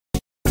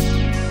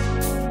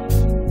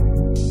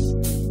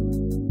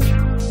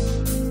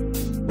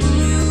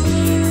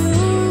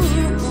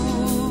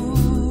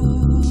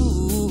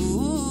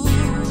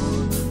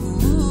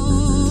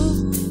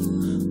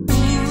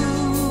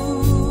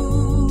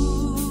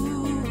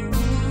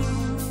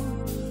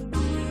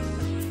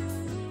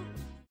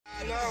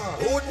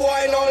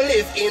boy no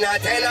live in a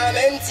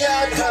tenement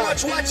yard.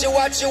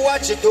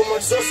 Watch it, too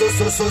much so.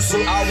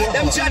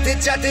 Them chatty.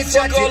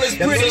 Fuck all this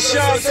British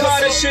Sean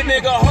Carter shit,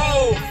 nigga,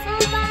 ho.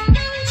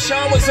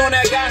 Sean was on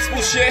that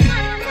gospel shit.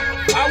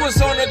 I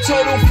was on the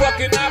total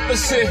fucking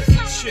opposite.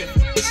 Shit.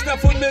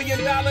 Stuff $1 million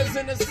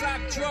in a sock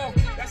drawer.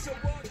 That's a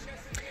raw.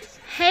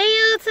 Hey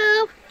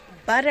YouTube,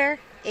 butter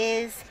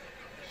is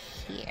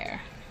here.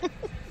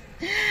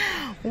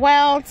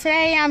 Well,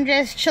 today I'm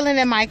just chilling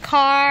in my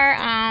car.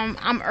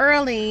 I'm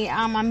early.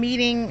 I'm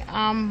meeting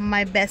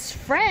my best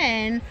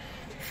friend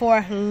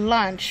for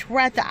lunch.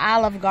 We're at the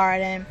Olive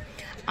Garden.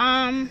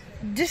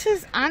 This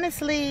is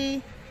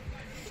honestly,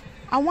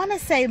 I want to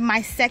say,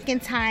 my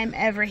second time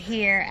ever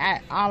here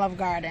at Olive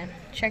Garden.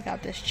 Check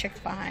out this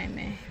chick behind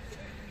me.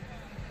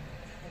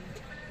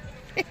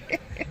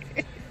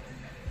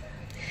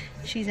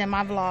 She's in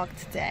my vlog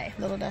today.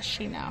 Little does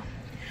she know.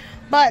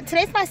 But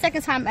today's my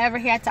second time ever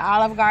here at the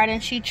Olive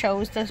Garden. She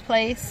chose this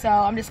place, so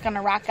I'm just going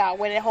to rock out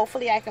with it.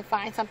 Hopefully I can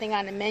find something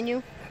on the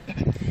menu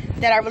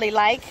that I really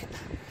like.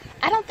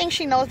 I don't think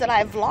she knows that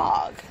I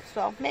vlog,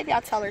 so maybe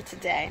I'll tell her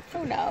today.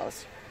 Who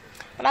knows?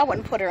 But I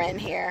wouldn't put her in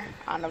here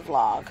on the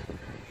vlog.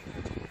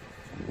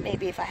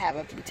 Maybe if I have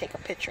her take a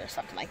picture or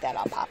something like that,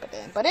 I'll pop it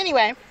in. But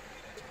anyway,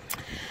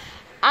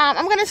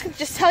 I'm going to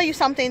just tell you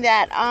something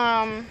that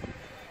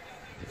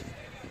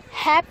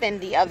happened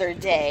the other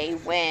day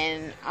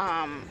when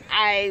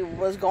I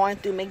was going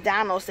through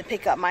McDonald's to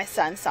pick up my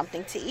son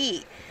something to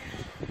eat.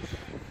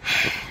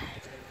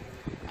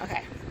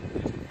 Okay.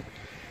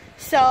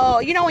 So,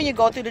 you know when you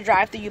go through the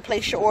drive-thru, you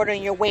place your order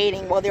and you're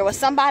waiting. Well, there was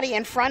somebody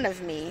in front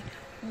of me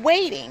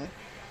waiting.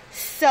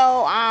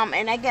 So,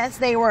 and I guess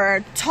they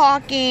were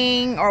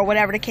talking or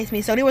whatever the case may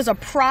be. So there was a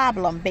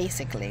problem,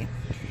 basically.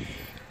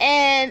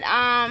 And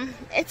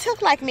it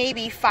took like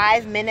maybe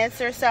 5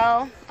 minutes or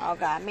so. Oh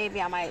God,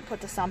 maybe I might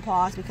put this on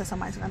pause because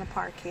somebody's gonna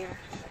park here.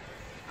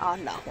 Oh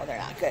no, well they're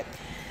not good.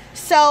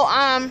 So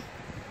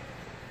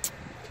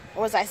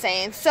what was I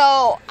saying?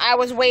 So I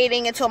was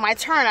waiting until my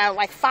turn. I was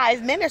like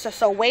 5 minutes or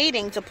so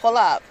waiting to pull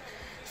up.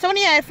 So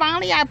yeah,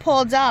 finally I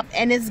pulled up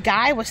and this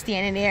guy was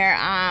standing there.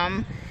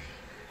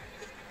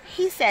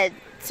 He said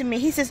to me,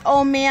 he says,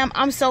 "Oh ma'am,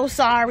 I'm so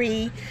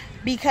sorry.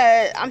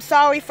 Because I'm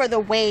sorry for the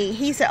wait."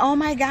 He said, "Oh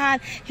my God."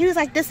 He was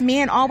like, "This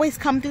man always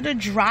come through the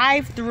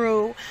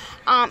drive-thru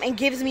and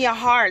gives me a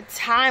hard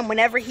time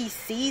whenever he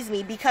sees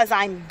me because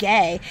I'm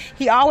gay.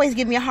 He always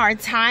gives me a hard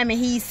time and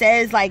he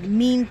says like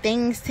mean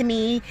things to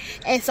me.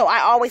 And so I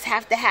always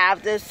have to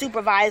have the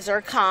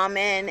supervisor come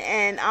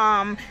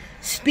and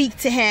speak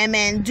to him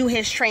and do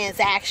his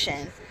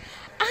transaction."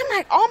 I'm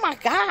like, "Oh my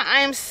God, I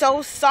am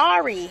so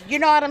sorry." You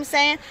know what I'm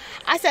saying?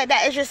 I said,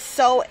 that is just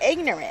so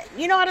ignorant.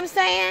 You know what I'm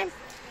saying?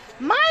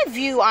 My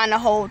view on the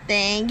whole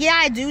thing, yeah,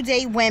 I do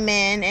date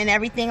women and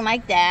everything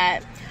like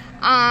that.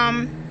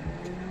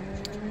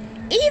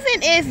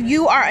 Even if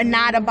you are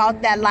not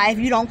about that life,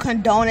 you don't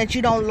condone it,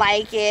 you don't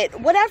like it,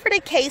 whatever the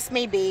case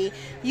may be,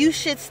 you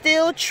should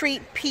still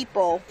treat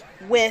people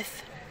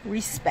with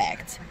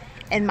respect,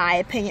 in my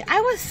opinion. I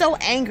was so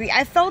angry.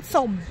 I felt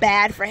so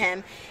bad for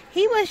him.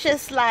 He was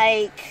just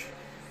like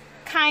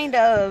kind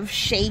of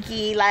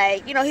shaky,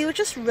 like, you know, he was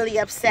just really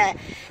upset.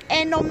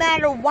 And no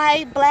matter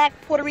white, black,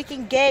 Puerto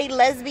Rican, gay,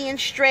 lesbian,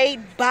 straight,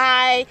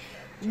 bi,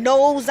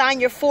 nose on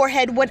your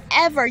forehead,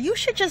 whatever, you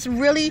should just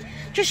really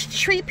just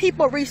treat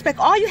people with respect.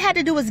 All you had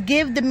to do was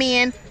give the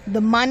man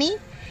the money.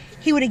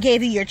 He would have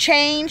gave you your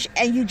change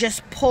and you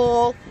just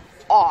pull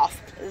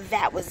off.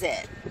 That was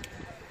it.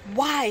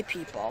 Why,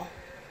 people?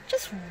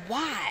 Just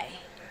why?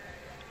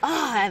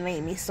 Oh, that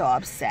made me so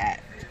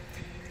upset.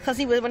 Because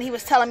when he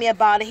was telling me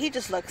about it, he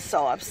just looked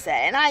so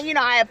upset. And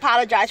I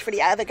apologized for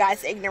the other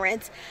guy's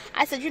ignorance.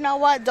 I said, you know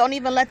what? Don't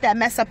even let that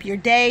mess up your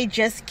day.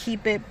 Just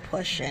keep it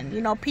pushing. You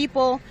know,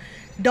 people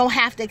don't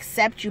have to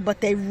accept you, but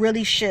they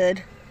really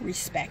should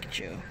respect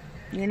you.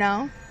 You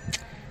know?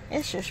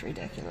 It's just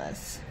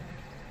ridiculous.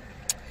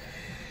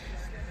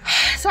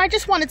 So I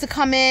just wanted to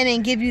come in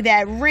and give you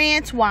that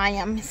rant while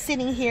I'm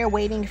sitting here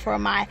waiting for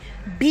my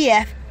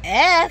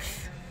BFF.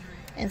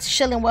 And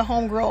chilling with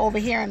homegirl over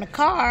here in the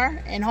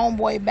car and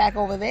homeboy back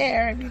over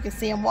there. You can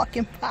see him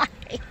walking by.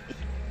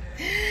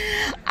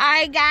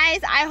 Alright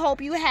guys, I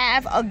hope you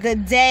have a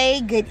good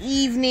day, good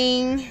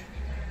evening,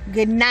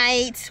 good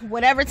night,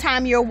 whatever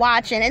time you're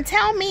watching. And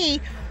tell me,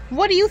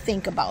 what do you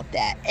think about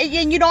that?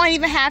 And you don't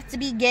even have to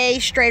be gay,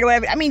 straight, or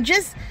whatever. I mean,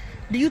 just,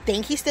 do you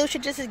think he still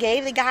should just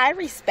give the guy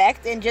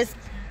respect and just,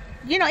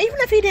 you know, even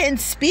if he didn't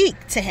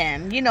speak to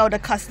him, you know, the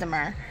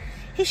customer,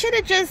 he should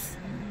have just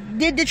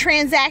did the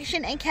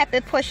transaction and kept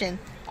it pushing.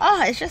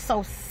 Oh, it's just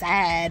so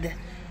sad.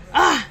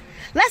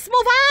 Let's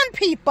move on,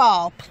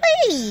 people.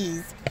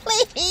 Please.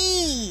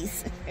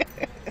 Please.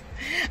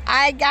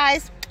 Alright,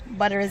 guys.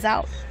 Butter is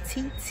out.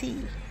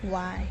 TTYL.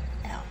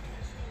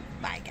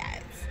 Bye,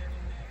 guys.